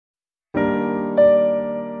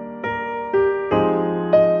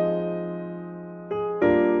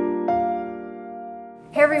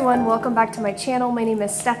Hey everyone, welcome back to my channel. My name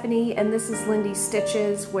is Stephanie and this is Lindy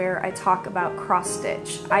Stitches, where I talk about cross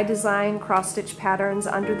stitch. I design cross stitch patterns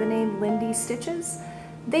under the name Lindy Stitches.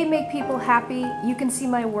 They make people happy. You can see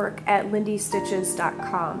my work at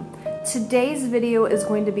lindystitches.com. Today's video is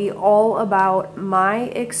going to be all about my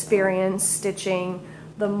experience stitching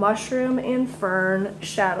the Mushroom and Fern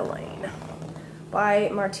Chatelaine by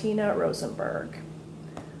Martina Rosenberg.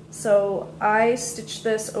 So I stitched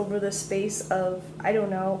this over the space of, I don't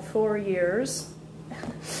know, 4 years.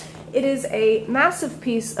 It is a massive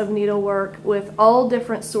piece of needlework with all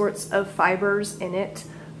different sorts of fibers in it,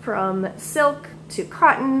 from silk to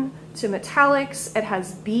cotton to metallics. It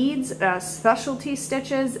has beads, it has specialty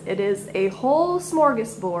stitches. It is a whole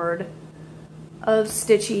smorgasbord of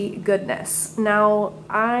stitchy goodness. Now,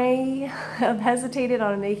 I have hesitated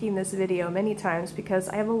on making this video many times because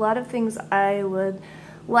I have a lot of things I would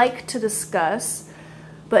like to discuss,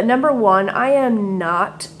 but number one, I am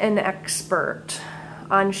not an expert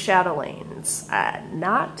on chatelaines,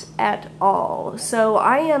 not at all. So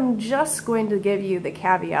I am just going to give you the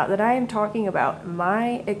caveat that I am talking about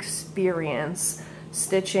my experience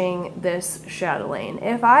stitching this chatelaine.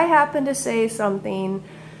 If I happen to say something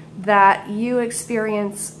that you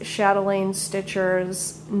experience chatelaine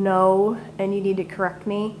stitchers know and you need to correct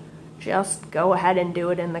me, just go ahead and do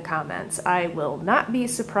it in the comments. I will not be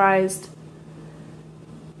surprised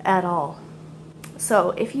at all. So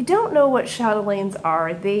if you don't know what chatelaines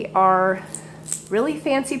are, they are really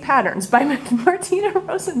fancy patterns by Martina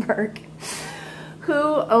Rosenberg, who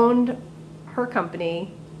owned her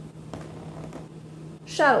company,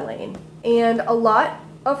 Chatelaine. And a lot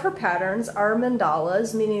of her patterns are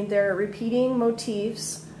mandalas, meaning they're repeating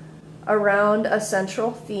motifs around a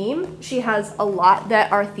central theme. She has a lot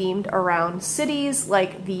that are themed around cities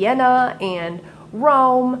like Vienna and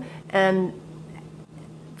Rome and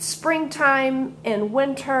springtime and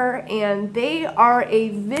winter, and they are a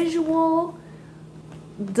visual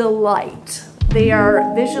delight. They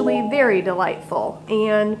are visually very delightful,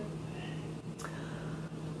 and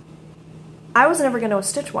I was never going to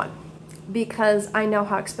stitch one because I knew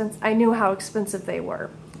how expensive they were.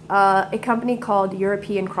 A company called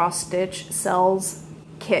European Cross Stitch sells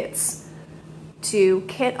kits to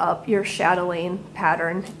kit up your chatelaine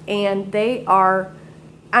pattern, and they are,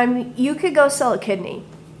 I mean, you could go sell a kidney.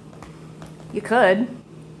 You could,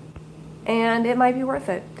 and it might be worth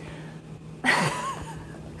it.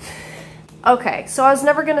 Okay, so I was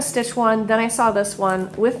never gonna stitch one. Then I saw this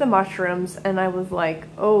one with the mushrooms, and I was like,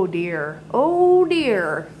 oh dear, oh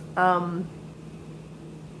dear.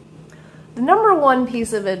 The number one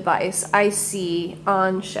piece of advice I see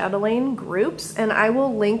on chatelaine groups, and I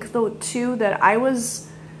will link the two that I was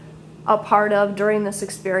a part of during this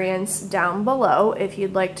experience down below if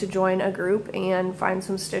you'd like to join a group and find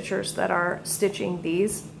some stitchers that are stitching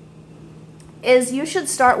these, is you should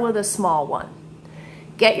start with a small one.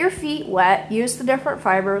 Get your feet wet, use the different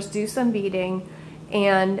fibers, do some beading,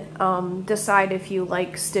 and decide if you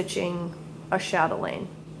like stitching a chatelaine.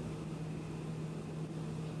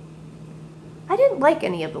 I didn't like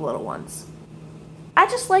any of the little ones. I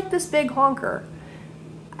just liked this big honker.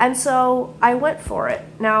 And so I went for it.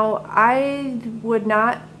 Now, I would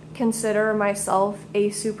not consider myself a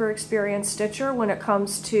super experienced stitcher when it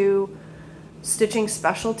comes to stitching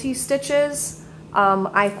specialty stitches.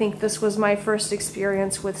 I think this was my first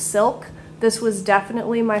experience with silk. This was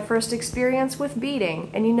definitely my first experience with beading.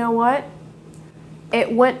 And you know what?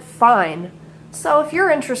 It went fine. So if you're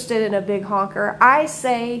interested in a big honker, I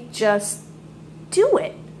say just do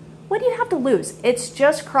it. What do you have to lose? It's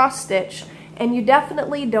just cross stitch, and you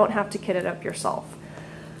definitely don't have to kit it up yourself.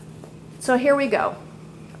 So here we go.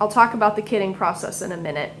 I'll talk about the kitting process in a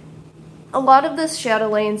minute. A lot of this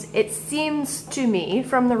chatelaines, it seems to me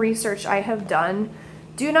from the research I have done,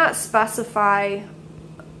 do not specify.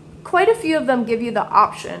 Quite a few of them give you the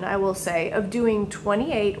option, I will say, of doing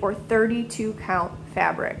 28 or 32 count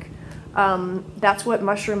fabric. That's what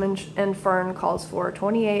Mushroom and Fern calls for,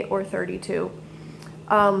 28 or 32.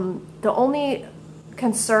 The only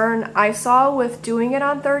concern I saw with doing it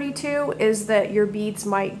on 32 is that your beads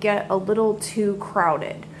might get a little too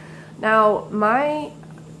crowded. Now, my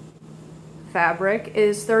fabric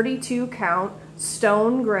is 32 count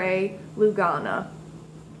stone gray Lugana,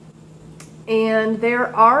 and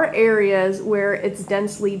there are areas where it's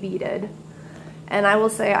densely beaded, and I will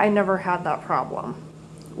say I never had that problem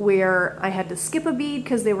where I had to skip a bead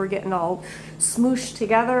because they were getting all smooshed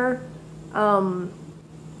together.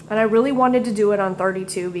 And I really wanted to do it on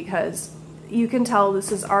 32 because you can tell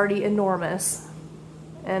this is already enormous.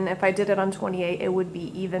 And if I did it on 28, it would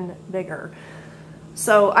be even bigger.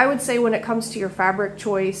 So I would say when it comes to your fabric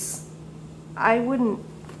choice, I wouldn't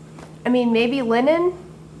I mean, maybe linen,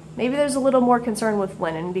 maybe there's a little more concern with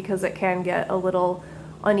linen because it can get a little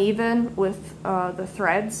uneven with the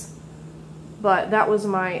threads, but that was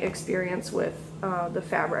my experience with the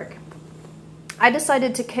fabric. I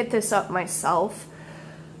decided to kit this up myself.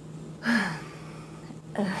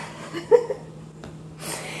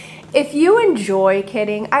 If you enjoy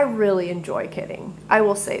kitting, I really enjoy kitting. I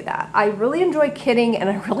will say that. I really enjoy kitting and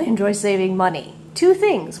I really enjoy saving money. Two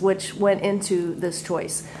things which went into this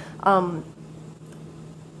choice.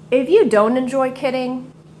 If you don't enjoy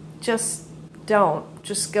kitting, just don't.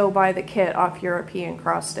 Just go buy the kit off European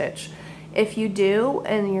Cross Stitch. If you do,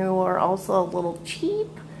 and you are also a little cheap,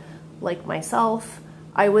 like myself,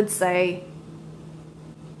 I would say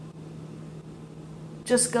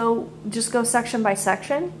just go section by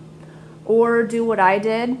section, or do what I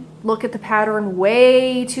did. Look at the pattern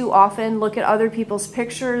way too often. Look at other people's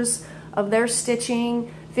pictures of their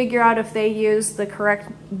stitching. Figure out if they used the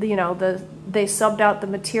correct, you know, they subbed out the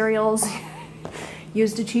materials,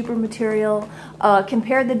 used a cheaper material.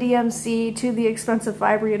 Compare the DMC to the expensive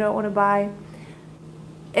fiber you don't want to buy.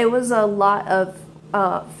 It was a lot of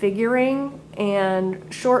figuring and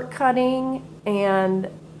shortcutting and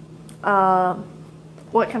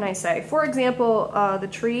what can I say? For example, the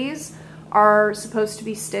trees are supposed to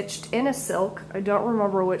be stitched in a silk. I don't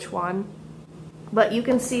remember which one, but you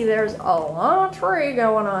can see there's a lot of tree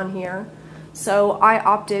going on here. So I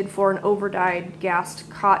opted for an overdyed gassed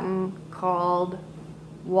cotton called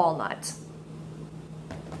Walnut.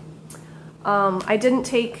 I didn't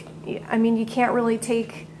take, I mean, you can't really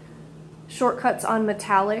take shortcuts on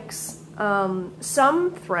metallics.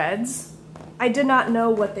 Some threads, I did not know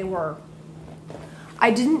what they were. I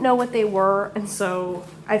didn't know what they were, and so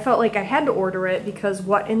I felt like I had to order it because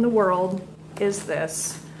what in the world is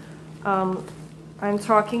this? I'm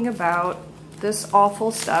talking about this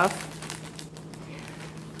awful stuff.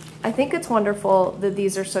 I think it's wonderful that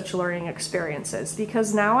these are such learning experiences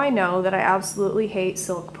because now I know that I absolutely hate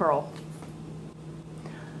silk pearl.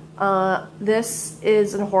 This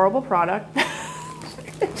is a horrible product.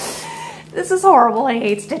 This is horrible. I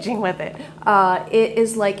hate stitching with it. It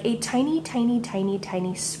is like a tiny, tiny, tiny,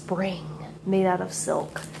 tiny spring made out of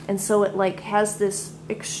silk. And so it like has this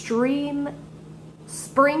extreme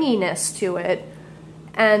springiness to it.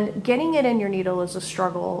 And getting it in your needle is a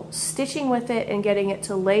struggle. Stitching with it and getting it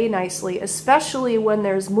to lay nicely, especially when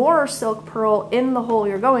there's more silk pearl in the hole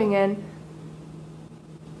you're going in.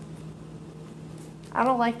 I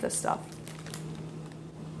don't like this stuff.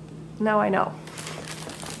 Now I know.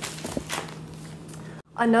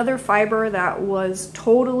 Another fiber that was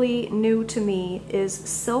totally new to me is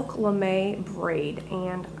silk lame braid,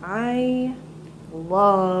 and I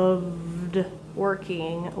loved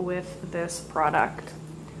working with this product.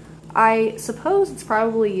 I suppose it's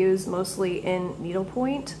probably used mostly in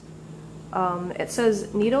needlepoint. It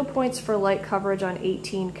says needle points for light coverage on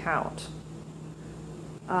 18 count.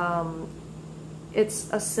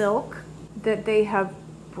 It's a silk that they have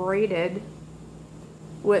braided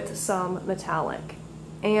with some metallic.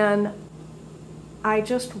 And I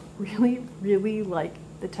just really, really like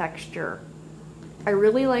the texture. I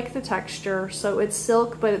really like the texture. So it's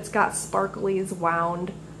silk, but it's got sparklies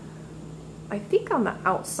wound, I think, on the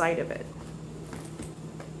outside of it.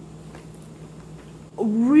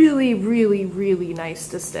 Really, really, really nice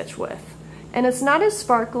to stitch with. And it's not as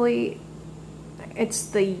sparkly. It's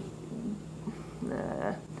the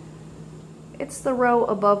row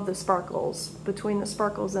above the sparkles, between the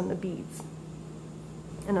sparkles and the beads.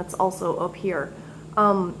 And it's also up here.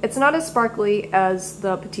 It's not as sparkly as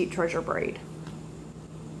the Petite Treasure braid.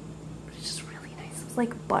 It's just really nice. It's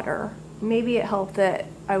like butter. Maybe it helped that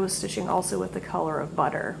I was stitching also with the color of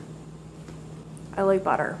butter. I like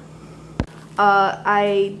butter.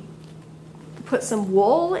 I put some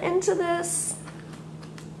wool into this.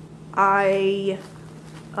 Yeah,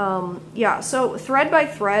 so thread by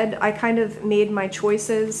thread, I kind of made my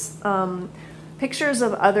choices. Pictures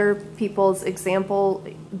of other people's example,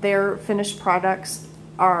 their finished products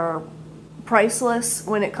are priceless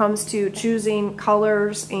when it comes to choosing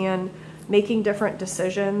colors and making different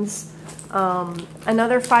decisions.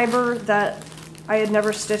 Another fiber that I had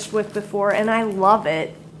never stitched with before, and I love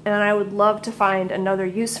it, and I would love to find another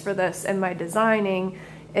use for this in my designing,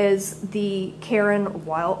 is the Karen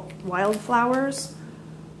Wildflowers.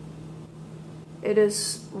 It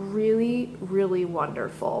is really, really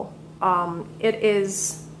wonderful. It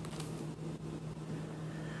is,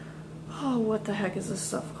 oh, what the heck is this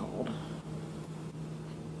stuff called?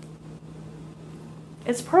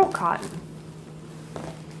 It's pearl cotton.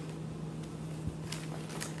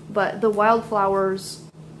 But the wildflowers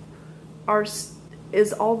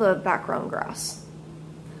is all the background grass.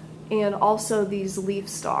 and also these leaf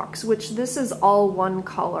stalks, which this is all one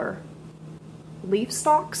color. Leaf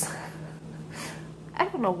stalks? I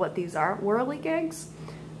don't know what these are, whirligigs?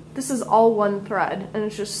 This is all one thread, and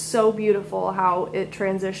it's just so beautiful how it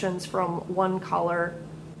transitions from one color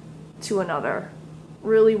to another.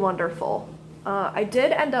 Really wonderful. I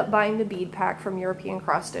did end up buying the bead pack from European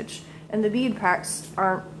Cross Stitch, and the bead packs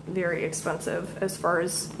aren't very expensive as far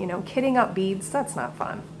as, you know, kitting up beads. That's not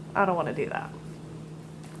fun. I don't want to do that.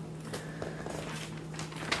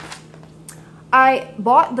 I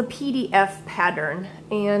bought the PDF pattern,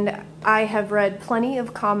 and I have read plenty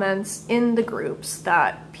of comments in the groups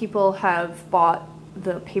that people have bought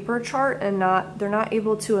the paper chart and they're not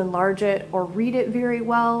able to enlarge it or read it very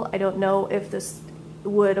well. I don't know if this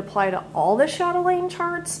would apply to all the Chatelaine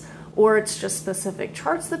charts or it's just specific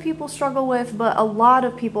charts that people struggle with, but a lot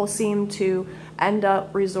of people seem to end up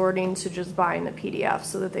resorting to just buying the PDF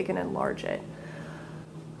so that they can enlarge it.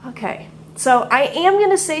 Okay. So I am going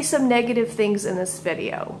to say some negative things in this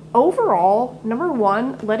video. Overall, number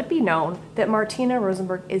one, let it be known that Martina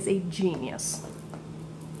Rosenberg is a genius.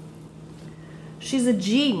 She's a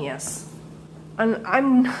genius. And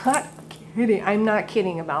I'm not kidding. I'm not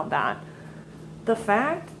kidding about that. The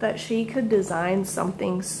fact that she could design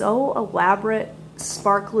something so elaborate,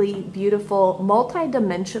 sparkly, beautiful,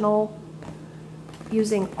 multi-dimensional,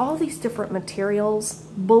 using all these different materials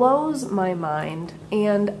blows my mind.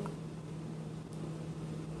 And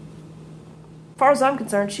as far as I'm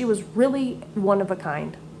concerned, she was really one of a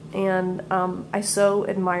kind, and I so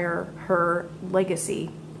admire her legacy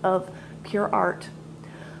of pure art.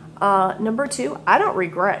 Number two, I don't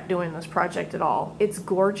regret doing this project at all. It's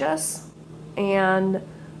gorgeous, and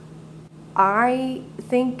I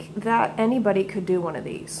think that anybody could do one of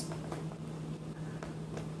these.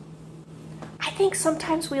 I think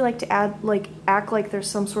sometimes we like to act like there's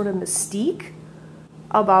some sort of mystique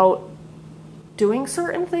about doing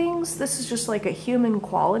certain things. This is just like a human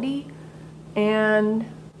quality, and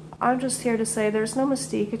I'm just here to say there's no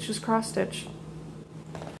mystique, it's just cross stitch.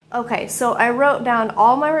 Okay, so I wrote down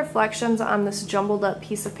all my reflections on this jumbled up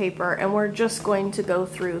piece of paper, and we're just going to go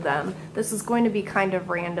through them. This is going to be kind of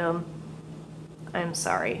random. I'm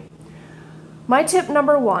sorry. My tip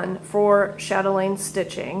number one for chatelaine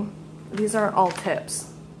stitching, these aren't all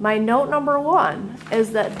tips. My note number one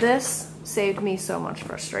is that this saved me so much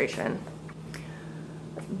frustration.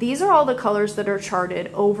 These are all the colors that are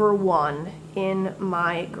charted over one in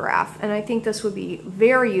my graph, and I think this would be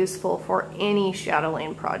very useful for any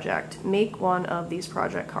chatelaine project. Make one of these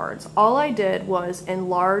project cards. All I did was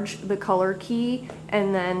enlarge the color key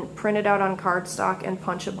and then print it out on cardstock and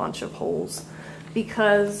punch a bunch of holes,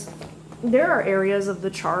 because there are areas of the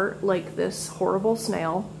chart, like this horrible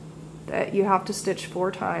snail that you have to stitch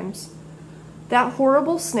 4 times. That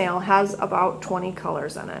horrible snail has about 20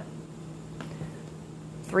 colors in it.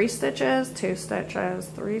 3 stitches, 2 stitches,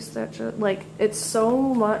 3 stitches, like it's so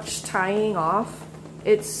much tying off.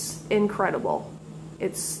 It's incredible.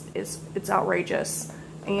 It's outrageous.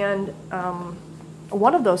 And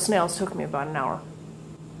one of those snails took me about an hour.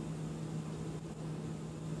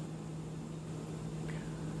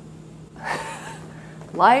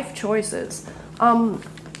 Life choices.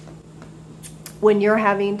 When you're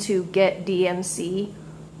having to get DMC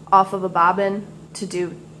off of a bobbin to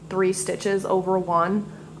do 3 stitches over one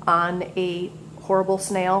on a horrible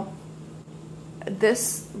snail,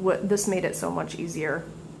 this made it so much easier.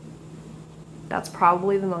 That's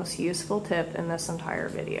probably the most useful tip in this entire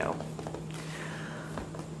video.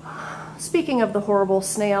 Speaking of the horrible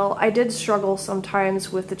snail, I did struggle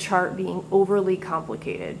sometimes with the chart being overly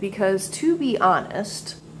complicated, because to be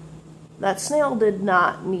honest, that snail did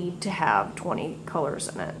not need to have 20 colors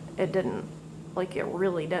in it. It didn't. Like, it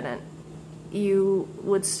really didn't. You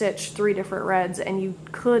would stitch 3 different reds and you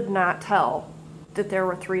could not tell that there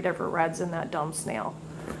were 3 different reds in that dumb snail.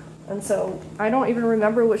 And so I don't even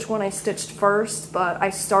remember which one I stitched first, but I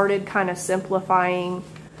started kind of simplifying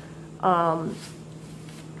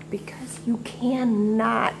because you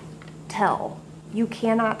cannot tell. You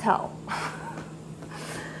cannot tell.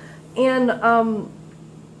 And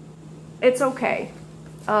it's okay.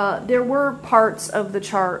 There were parts of the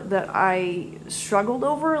chart that I struggled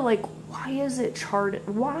over, like, why is it charted?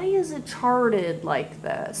 Why is it charted like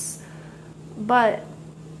this? But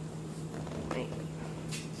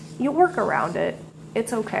you work around it.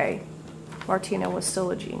 It's okay. Martina was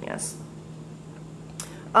still a genius.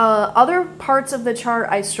 Other parts of the chart,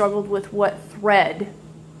 I struggled with what thread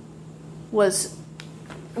was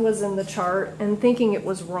in the chart and thinking it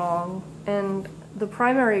was wrong. And the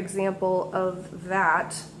primary example of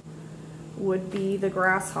that would be the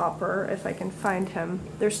grasshopper, if I can find him.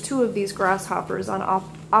 There's two of these grasshoppers on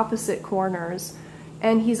opposite corners,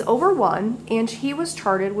 and he's over 1, and he was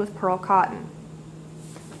charted with pearl cotton.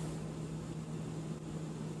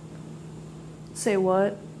 Say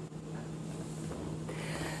what?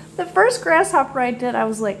 The first grasshopper I did, I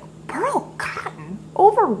was like, pearl cotton?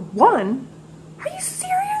 Over 1? Are you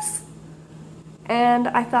serious? And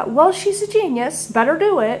I thought, well, she's a genius, better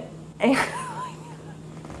do it. And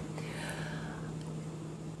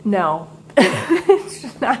no, it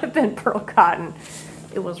should not have been pearl cotton.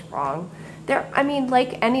 It was wrong. I mean,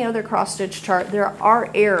 like any other cross-stitch chart, there are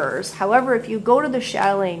errors. However, if you go to the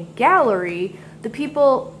Chatelaine gallery, the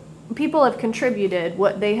people have contributed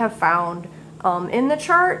what they have found in the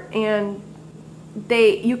chart, and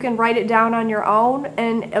you can write it down on your own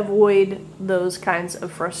and avoid those kinds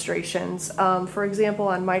of frustrations. For example,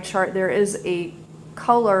 on my chart, there is a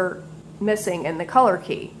color missing in the color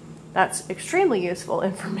key. That's extremely useful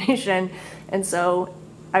information, and so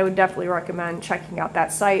I would definitely recommend checking out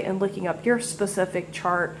that site and looking up your specific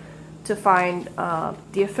chart to find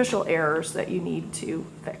the official errors that you need to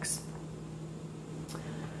fix.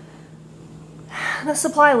 The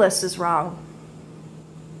supply list is wrong.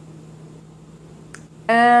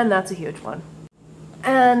 And that's a huge one.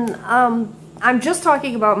 And I'm just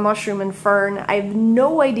talking about mushroom and fern. I have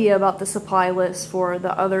no idea about the supply list for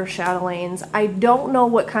the other chatelaines. I don't know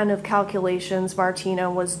what kind of calculations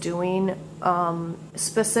Martina was doing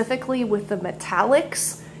specifically with the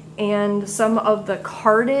metallics and some of the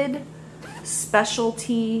carded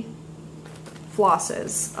specialty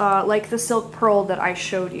flosses, like the silk pearl that I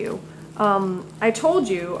showed you. I told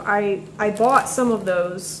you I bought some of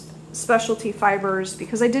those specialty fibers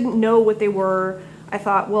because I didn't know what they were. I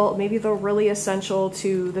thought, well, maybe they're really essential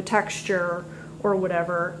to the texture or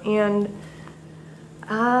whatever, and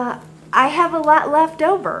I have a lot left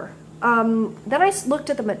over. Then I looked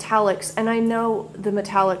at the metallics, and I know the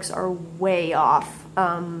metallics are way off.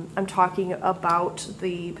 I'm talking about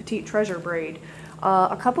the Petite Treasure braid.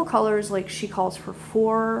 A couple colors, like she calls for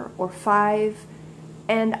 4 or 5,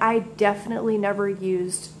 and I definitely never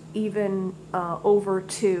used even over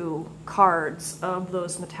 2 cards of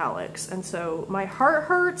those metallics, and so my heart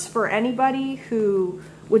hurts for anybody who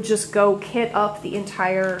would just go kit up the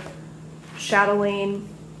entire chatelaine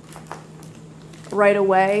right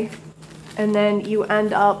away, and then you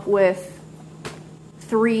end up with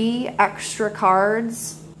 3 extra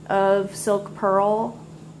cards of silk pearl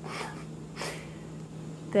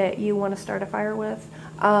that you want to start a fire with.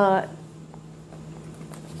 The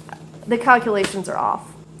calculations are off.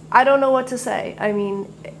 I don't know what to say. I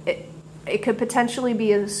mean, it could potentially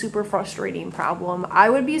be a super frustrating problem. I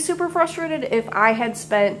would be super frustrated if I had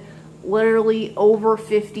spent literally over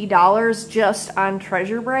 $50 just on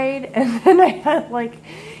treasure braid, and then I had like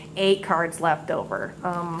 8 cards left over.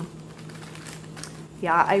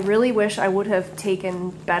 Yeah, I really wish I would have taken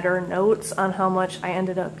better notes on how much I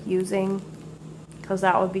ended up using, because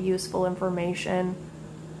that would be useful information,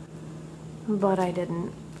 but I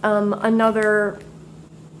didn't.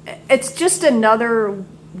 It's just another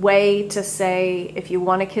way to say, if you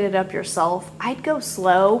want to kit it up yourself, I'd go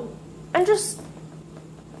slow and just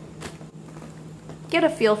get a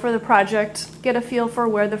feel for the project, get a feel for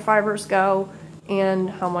where the fibers go, and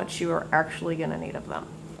how much you are actually going to need of them.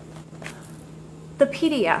 The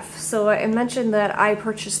PDF. So I mentioned that I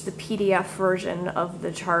purchased the PDF version of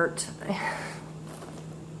the chart.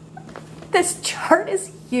 This chart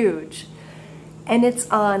is huge, and it's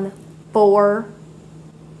on 4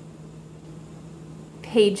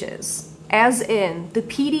 pages, as in the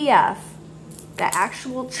PDF, the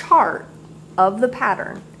actual chart of the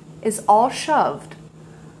pattern is all shoved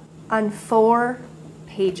on 4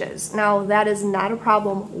 pages. Now, that is not a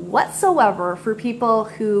problem whatsoever for people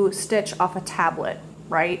who stitch off a tablet,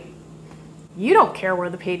 right? You don't care where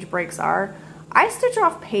the page breaks are. I stitch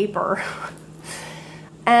off paper.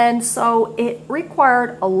 And so it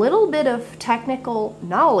required a little bit of technical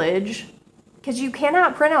knowledge, because you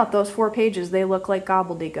cannot print out those 4 pages. They look like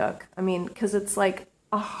gobbledygook. I mean, because it's like,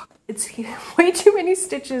 oh, it's way too many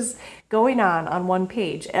stitches going on one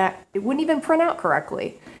page. It wouldn't even print out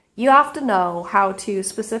correctly. You have to know how to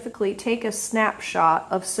specifically take a snapshot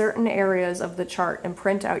of certain areas of the chart and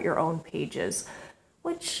print out your own pages,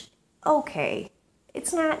 which, okay,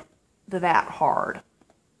 it's not that hard.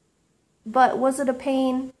 But was it a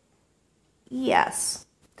pain? Yes.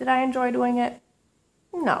 Did I enjoy doing it?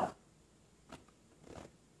 No.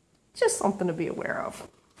 Just something to be aware of.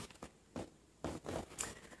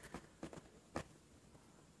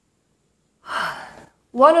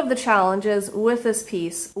 one of the challenges with this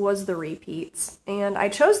piece was the repeats. And I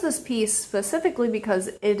chose this piece specifically because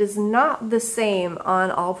it is not the same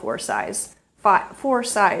on all four sides.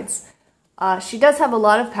 She does have a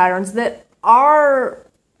lot of patterns that are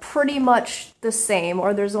pretty much the same,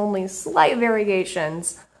 or there's only slight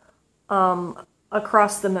variations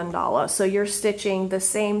across the mandala. So you're stitching the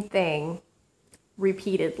same thing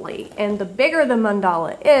repeatedly. And the bigger the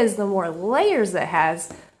mandala is, the more layers it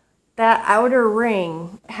has. That outer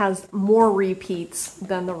ring has more repeats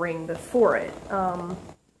than the ring before it.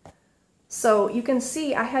 So you can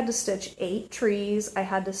see I had to stitch 8 trees. I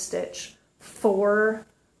had to stitch 4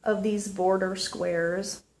 of these border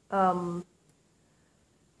squares.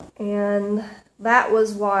 And that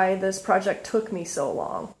was why this project took me so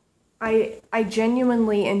long. I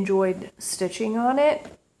genuinely enjoyed stitching on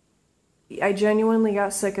it. I genuinely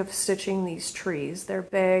got sick of stitching these trees. They're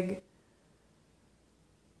big.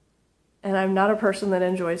 And I'm not a person that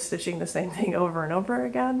enjoys stitching the same thing over and over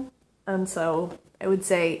again. And so I would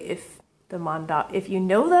say if you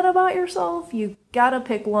know that about yourself, you gotta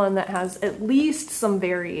pick one that has at least some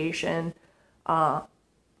variation to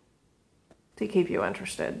keep you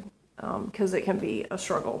interested, because it can be a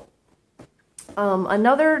struggle.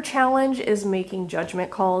 Another challenge is making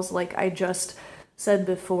judgment calls, like I just said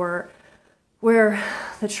before, where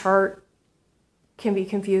the chart can be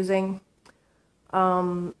confusing.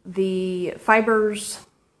 The fibers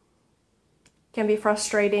can be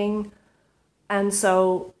frustrating, and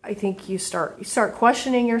so I think you start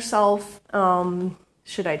questioning yourself.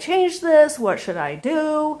 Should I change this? What should I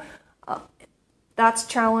do? That's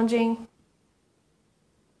challenging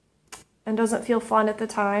and doesn't feel fun at the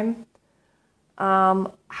time.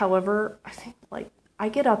 However, I think I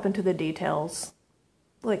get up into the details.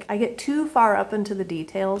 I get too far up into the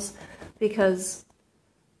details, because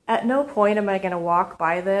at no point am I going to walk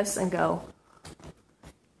by this and go,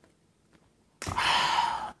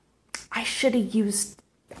 oh, I should have used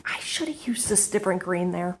this different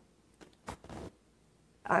green there.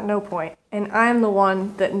 At no point. And I'm the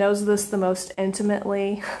one that knows this the most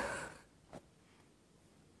intimately.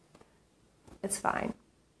 It's fine.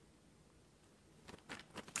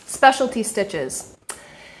 Specialty stitches.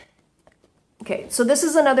 Okay, so this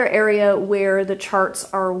is another area where the charts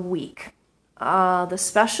are weak. The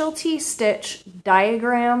specialty stitch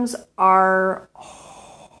diagrams are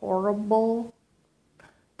horrible.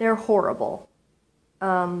 They're horrible.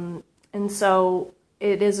 And so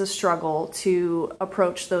it is a struggle to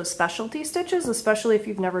approach those specialty stitches, especially if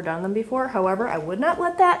you've never done them before. However, I would not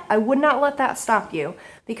let that stop you,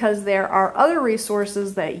 because there are other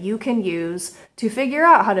resources that you can use to figure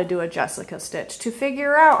out how to do a Jessica stitch, to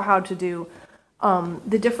figure out how to do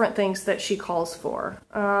the different things that she calls for.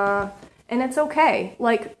 And it's okay.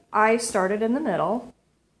 I started in the middle,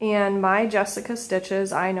 and my Jessica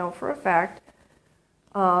stitches, I know for a fact,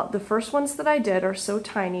 the first ones that I did are so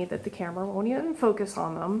tiny that the camera won't even focus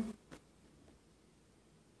on them.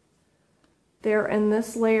 They're in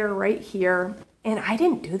this layer right here, and I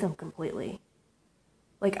didn't do them completely.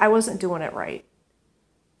 I wasn't doing it right.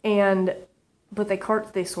 But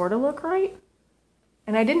they sort of look right.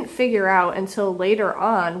 And I didn't figure out until later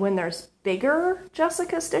on, when there's bigger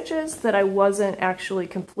Jessica stitches, that I wasn't actually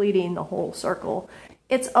completing the whole circle.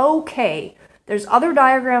 It's okay. There's other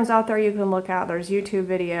diagrams out there you can look at. There's YouTube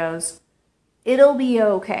videos. It'll be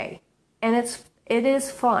okay. And it is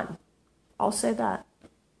fun. I'll say that.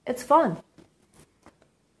 It's fun.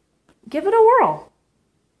 Give it a whirl.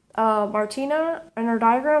 Martina and her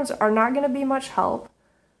diagrams are not going to be much help,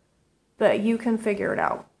 but you can figure it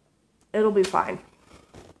out. It'll be fine.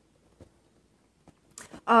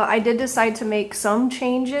 I did decide to make some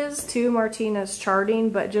changes to Martina's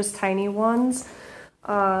charting, but just tiny ones.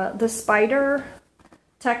 The spider,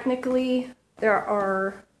 technically, there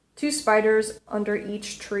are 2 spiders under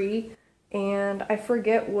each tree, and I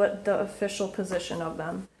forget what the official position of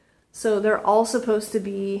them. So they're all supposed to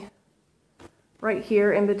be right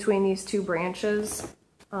here in between these 2 branches.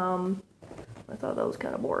 I thought that was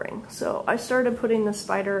kind of boring. So I started putting the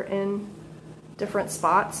spider in different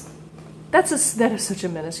spots. That is such a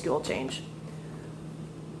minuscule change.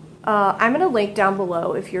 I'm going to link down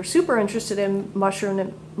below, if you're super interested in mushroom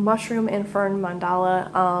and fern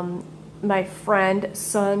mandala, my friend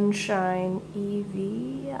Sunshine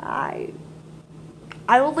Evie, I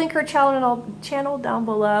will link her channel down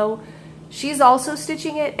below. She's also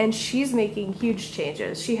stitching it, and she's making huge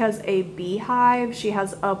changes. She has a beehive. She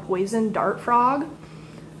has a poison dart frog.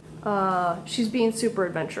 She's being super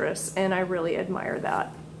adventurous, and I really admire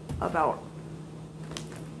that about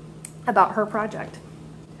her project.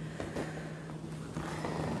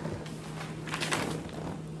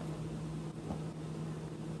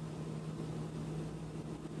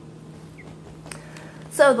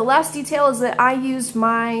 So the last detail is that I used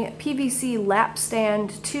my PVC lap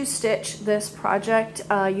stand to stitch this project.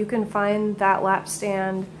 You can find that lap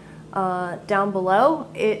stand down below.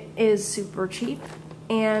 It is super cheap,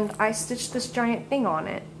 and I stitched this giant thing on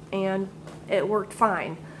it, and it worked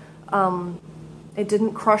fine. It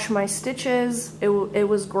didn't crush my stitches. It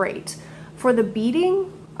was great. For the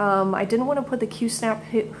beading, I didn't want to put the Q-snap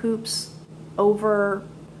hoops over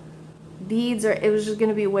beads, or it was just going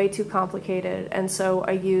to be way too complicated, and so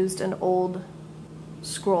I used an old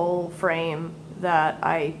scroll frame that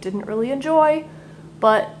I didn't really enjoy,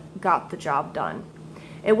 but got the job done.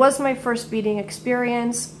 It was my first beading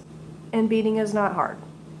experience, and beading is not hard.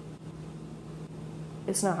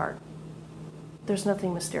 It's not hard. There's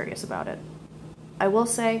nothing mysterious about it. I will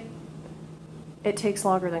say, it takes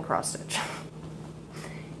longer than cross stitch.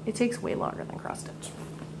 It takes way longer than cross stitch.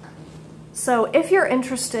 So if you're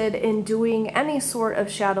interested in doing any sort of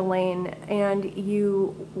chatelaine and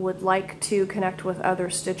you would like to connect with other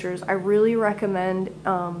stitchers, I really recommend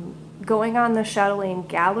going on the Chatelaine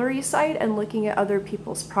gallery site and looking at other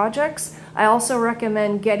people's projects. I also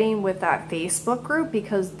recommend getting with that Facebook group,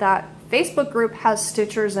 because that Facebook group has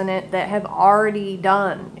stitchers in it that have already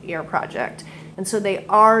done your project. And so they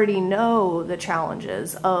already know the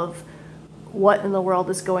challenges of what in the world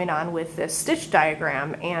is going on with this stitch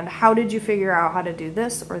diagram, and how did you figure out how to do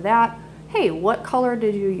this or that? Hey, what color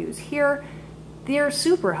did you use here? They're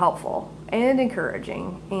super helpful and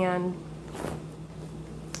encouraging, and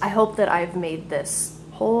I hope that I've made this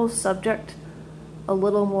whole subject a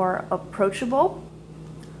little more approachable,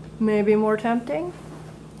 maybe more tempting.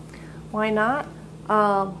 Why not? Go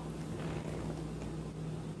out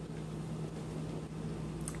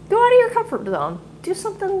of your comfort zone. Do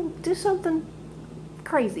something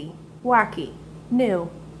crazy, wacky,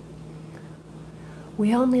 new.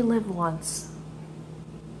 We only live once.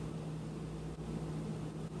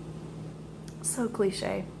 So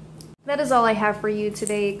cliche. That is all I have for you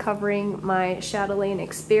today covering my chatelaine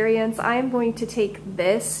experience. I am going to take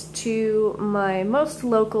this to my most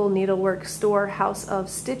local needlework store, House of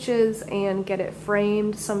Stitches, and get it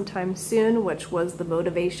framed sometime soon, which was the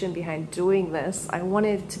motivation behind doing this. I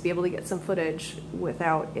wanted to be able to get some footage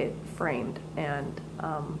without it framed, and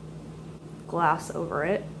glass over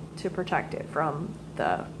it to protect it from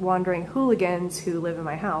the wandering hooligans who live in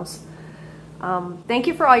my house. Thank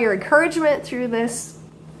you for all your encouragement through this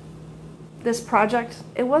project.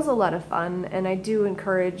 It was a lot of fun, and I do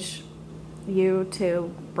encourage you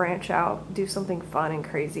to branch out, do something fun and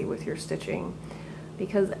crazy with your stitching,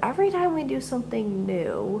 because every time we do something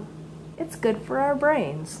new, it's good for our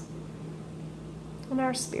brains and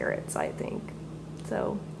our spirits, I think.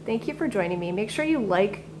 So thank you for joining me. Make sure you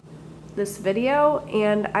like this video,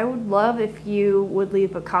 and I would love if you would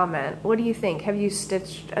leave a comment. What do you think? Have you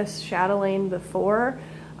stitched a chatelaine before?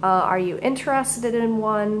 Are you interested in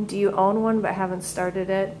one? Do you own one but haven't started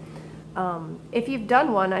it? If you've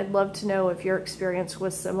done one, I'd love to know if your experience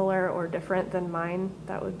was similar or different than mine.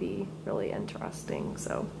 That would be really interesting.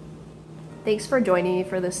 So thanks for joining me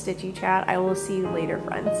for this stitchy chat. I will see you later,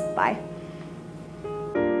 friends. Bye.